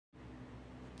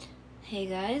Hey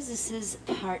guys, this is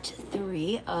part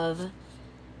 3 of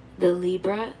the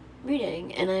Libra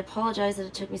reading, and I apologize that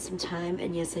it took me some time,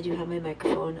 and yes, I do have my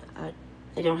microphone.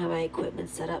 I don't have my equipment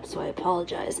set up, so I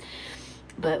apologize.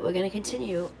 But we're going to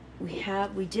continue.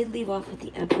 We did leave off with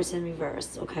the Empress in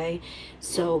reverse, okay?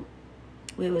 So,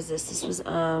 where was this? This was,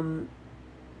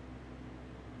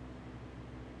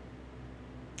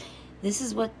 this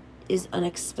is what is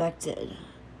unexpected.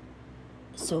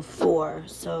 So 4.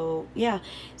 So yeah,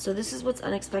 so this is what's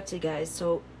unexpected, guys.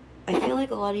 So I feel like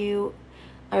a lot of you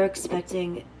are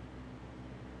expecting,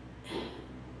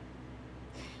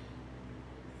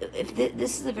 if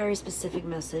this is a very specific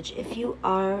message, if you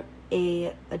are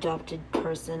a adopted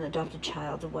person, adopted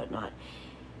child or whatnot,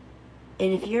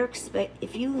 and if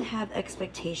you have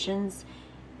expectations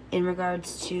in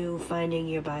regards to finding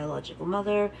your biological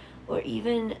mother or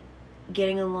even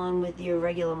getting along with your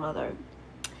regular mother,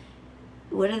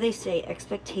 what do they say?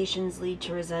 Expectations lead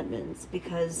to resentments,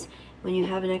 because when you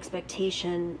have an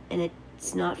expectation and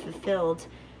it's not fulfilled,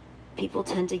 people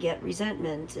tend to get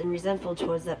resentment and resentful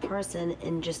towards that person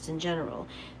and just in general.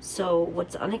 So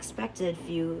what's unexpected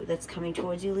for you that's coming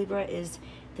towards you, Libra, is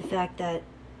the fact that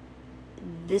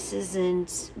this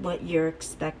isn't what you're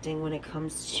expecting when it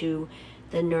comes to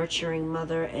the nurturing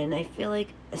mother. And I feel like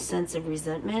a sense of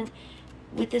resentment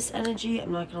with this energy,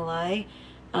 I'm not gonna lie.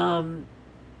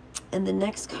 And the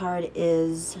next card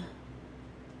is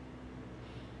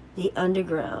the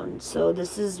Underground. So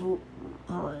this is, hold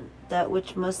on, that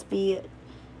which must be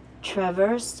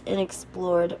traversed and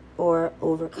explored or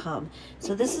overcome.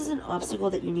 So this is an obstacle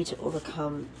that you need to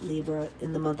overcome, Libra,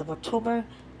 in the month of October.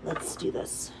 Let's do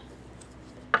this.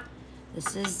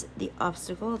 This is the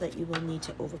obstacle that you will need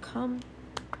to overcome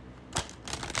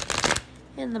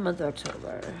in the month of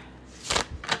October.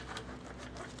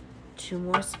 2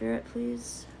 more, Spirit,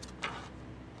 please.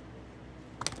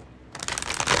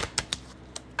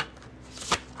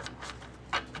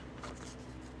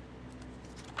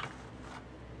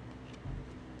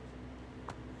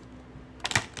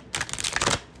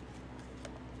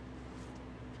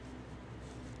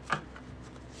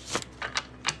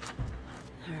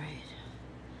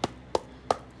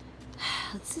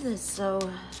 Let's do this. So,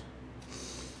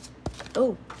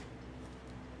 oh,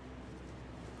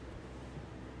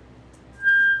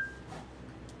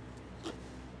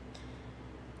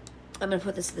 I'm gonna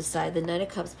put this to the side. The Knight of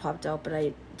Cups popped out, but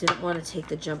I didn't want to take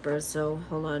the jumpers, so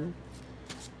hold on.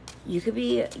 You could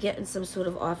be getting some sort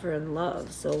of offer in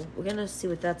love, so we're gonna see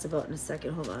what that's about in a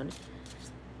second. Hold on.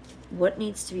 What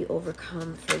needs to be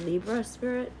overcome for Libra,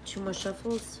 Spirit? 2 more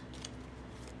shuffles.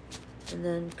 And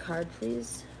then card,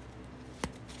 please.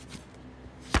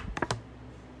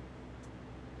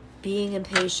 Being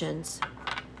impatient.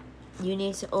 You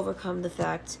need to overcome the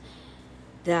fact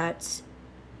that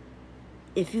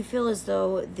if you feel as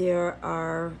though you're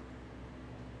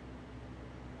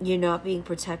not being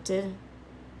protected,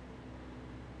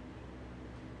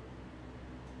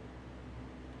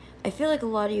 I feel like a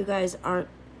lot of you guys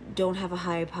don't have a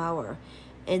higher power,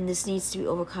 and this needs to be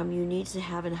overcome. You need to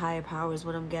have a higher power is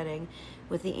what I'm getting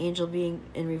with the Angel being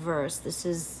in reverse. This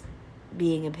is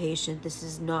being impatient. This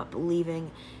is not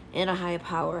believing in a higher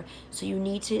power. So you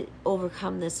need to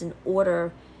overcome this in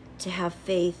order to have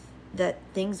faith that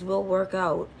things will work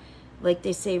out. Like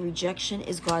they say, rejection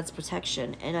is God's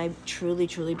protection, and I truly,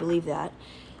 truly believe that.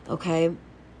 Okay.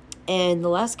 And the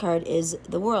last card is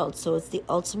the World. So it's the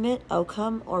ultimate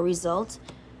outcome or result,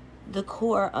 the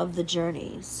core of the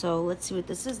journey. So let's see what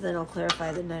this is, then I'll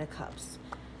clarify the Knight of Cups.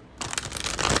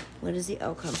 What is the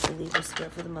outcome for Libra,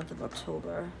 Spirit, for the month of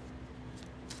October?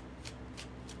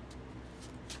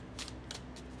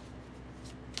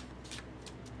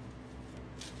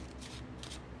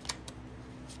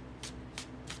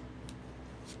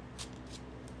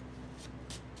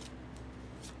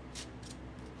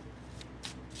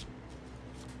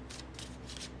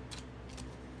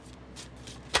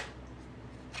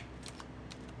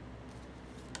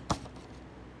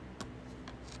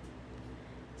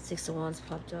 Six of Wands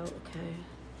popped out. Okay.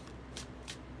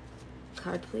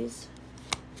 Card, please.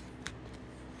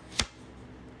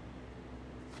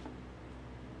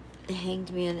 The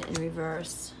Hanged Man in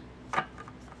reverse.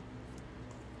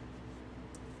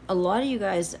 A lot of you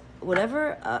guys,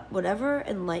 whatever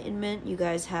enlightenment you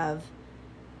guys have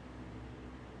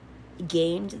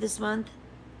gained this month,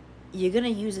 you're going to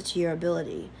use it to your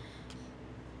ability.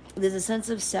 There's a sense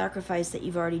of sacrifice that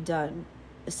you've already done.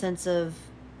 A sense of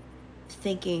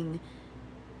thinking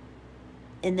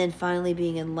and then finally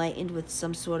being enlightened with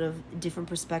some sort of different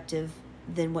perspective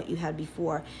than what you had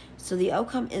before. So the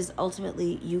outcome is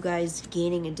ultimately you guys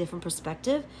gaining a different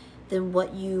perspective than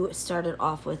what you started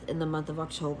off with in the month of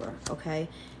October, okay?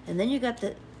 And then you got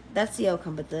that's the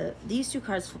outcome, but these two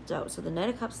cards flipped out. So the Knight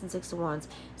of Cups and Six of Wands.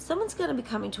 Someone's going to be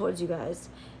coming towards you guys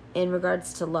in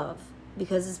regards to love,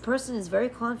 because this person is very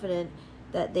confident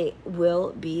that you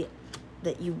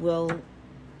will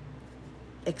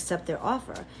accept their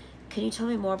offer. Can you tell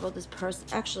me more about this person?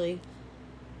 Actually,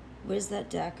 where's that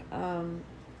deck?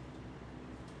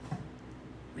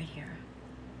 Right here.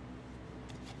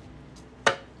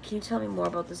 Can you tell me more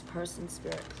about this person,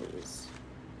 Spirit, please?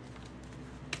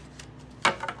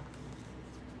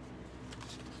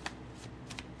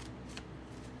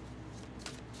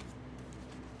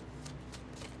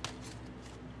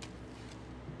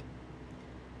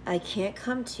 I can't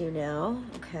come to you now.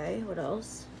 Okay, what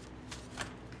else?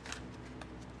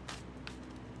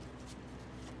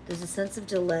 There's a sense of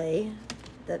delay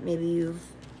that maybe you've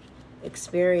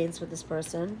experienced with this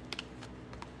person.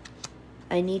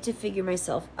 I need to figure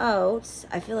myself out.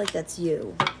 I feel like that's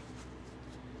you.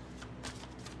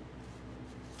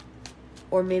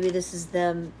 Or maybe this is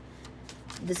them.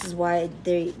 This is why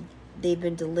they've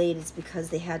been delayed. It's because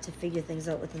they had to figure things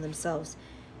out within themselves.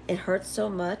 It hurts so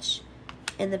much,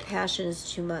 and the passion is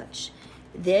too much.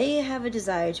 They have a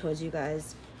desire towards you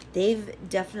guys. They've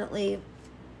definitely,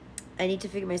 I need to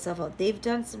figure myself out. They've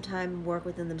done some time and work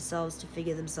within themselves to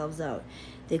figure themselves out.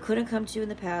 They couldn't come to you in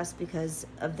the past because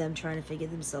of them trying to figure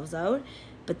themselves out.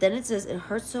 But then it says, it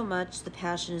hurts so much, the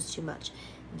passion is too much.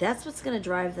 That's what's going to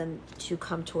drive them to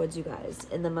come towards you guys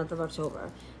in the month of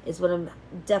October, is what I'm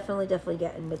definitely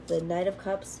getting with the Knight of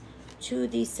Cups to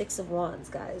the Six of Wands,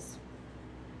 guys.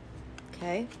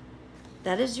 Okay?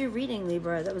 That is your reading,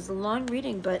 Libra. That was a long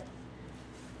reading, but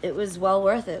it was well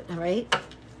worth it, all right?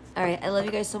 All right, I love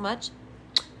you guys so much.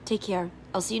 Take care.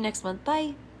 I'll see you next month.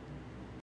 Bye.